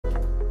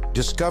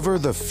Discover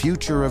the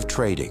future of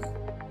trading.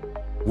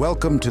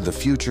 Welcome to the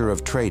future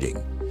of trading,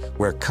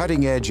 where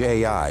cutting-edge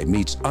AI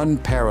meets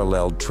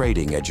unparalleled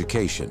trading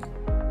education.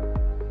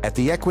 At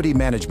the Equity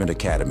Management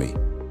Academy,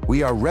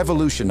 we are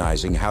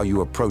revolutionizing how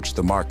you approach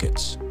the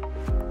markets.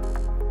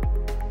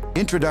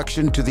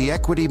 Introduction to the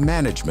Equity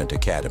Management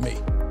Academy.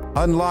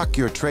 Unlock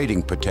your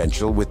trading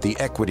potential with the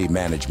Equity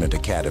Management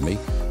Academy,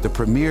 the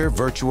premier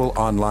virtual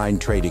online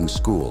trading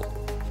school.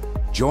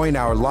 Join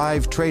our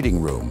live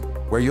trading room,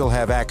 where you'll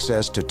have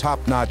access to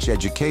top-notch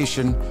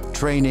education,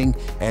 training,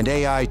 and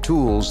AI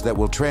tools that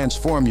will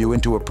transform you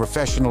into a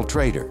professional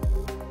trader.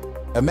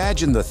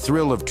 Imagine the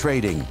thrill of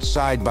trading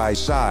side by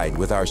side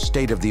with our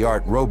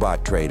state-of-the-art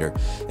robot trader,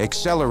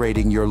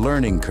 accelerating your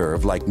learning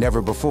curve like never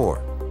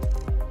before.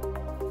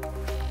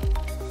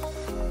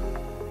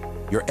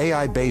 Your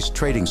AI-based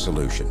trading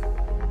solution.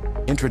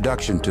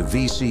 Introduction to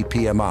VC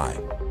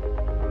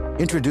PMI.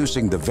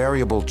 Introducing the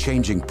Variable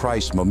Changing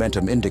Price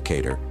Momentum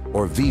Indicator,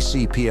 or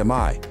VC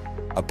PMI,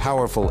 a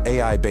powerful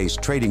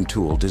AI-based trading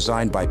tool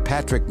designed by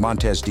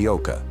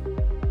MontesDeOca.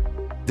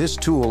 This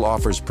tool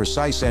offers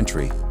precise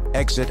entry,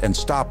 exit, and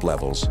stop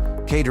levels,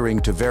 catering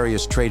to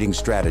various trading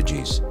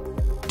strategies.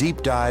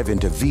 Deep dive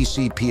into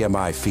VC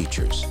PMI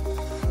features.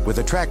 With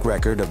a track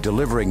record of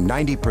delivering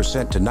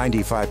 90% to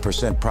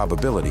 95%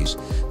 probabilities,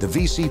 the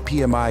VC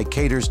PMI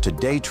caters to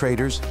day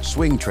traders,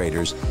 swing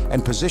traders,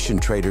 and position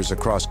traders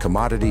across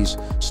commodities,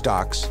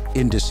 stocks,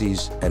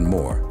 indices, and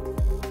more.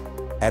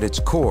 At its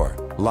core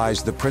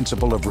lies the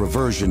principle of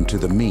reversion to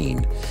the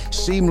mean,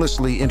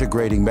 seamlessly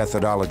integrating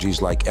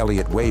methodologies like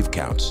Elliott wave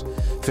counts,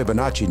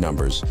 Fibonacci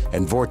numbers,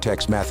 and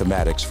vortex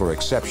mathematics for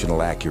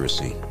exceptional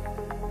accuracy.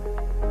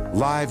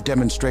 Live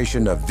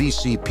demonstration of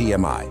VC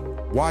PMI.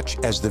 Watch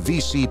as the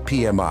VC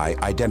PMI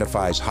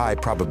identifies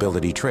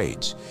high-probability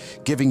trades,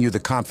 giving you the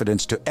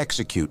confidence to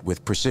execute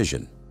with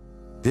precision.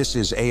 This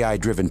is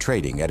AI-driven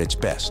trading at its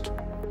best.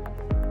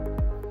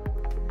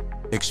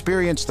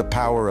 Experience the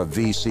power of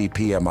VC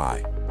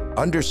PMI,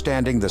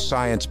 understanding the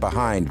science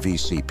behind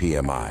VC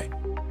PMI.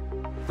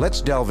 Let's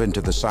delve into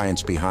the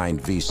science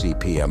behind VC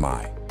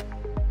PMI.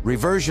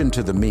 Reversion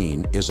to the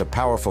mean is a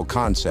powerful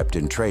concept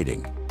in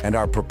trading, and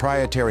our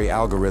proprietary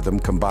algorithm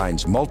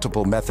combines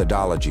multiple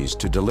methodologies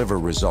to deliver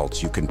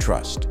results you can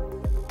trust.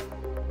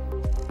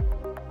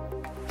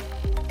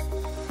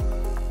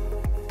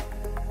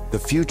 The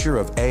future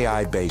of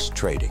AI-based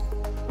trading.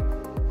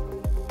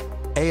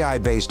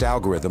 AI-based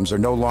algorithms are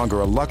no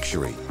longer a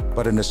luxury,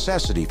 but a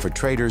necessity for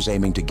traders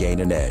aiming to gain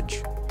an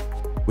edge.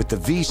 With the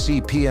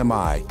VC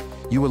PMI,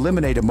 you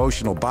eliminate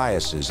emotional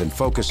biases and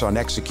focus on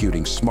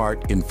executing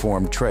smart,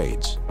 informed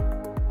trades.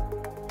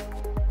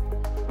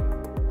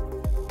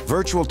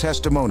 Virtual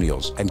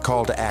testimonials and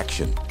call to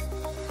action.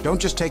 Don't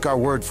just take our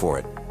word for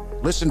it.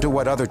 Listen to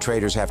what other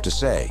traders have to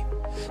say.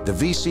 The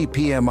VC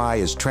PMI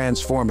is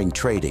transforming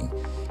trading,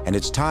 and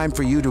it's time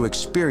for you to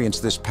experience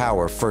this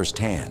power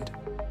firsthand.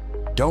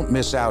 Don't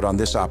miss out on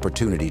this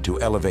opportunity to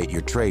elevate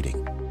your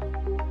trading.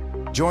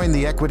 Join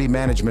the Equity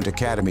Management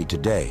Academy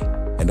today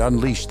and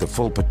unleash the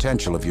full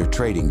potential of your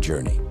trading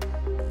journey.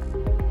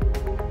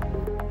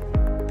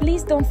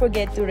 Please don't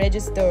forget to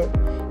register.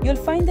 You'll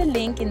find the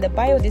link in the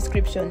bio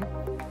description.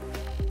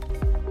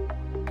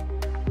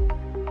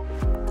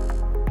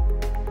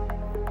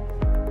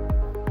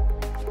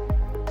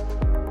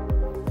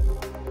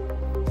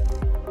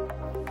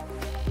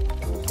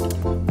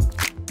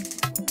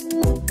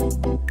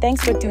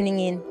 Thanks for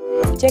tuning in.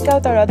 Check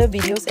out our other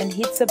videos and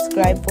hit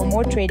subscribe for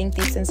more trading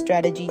tips and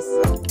strategies.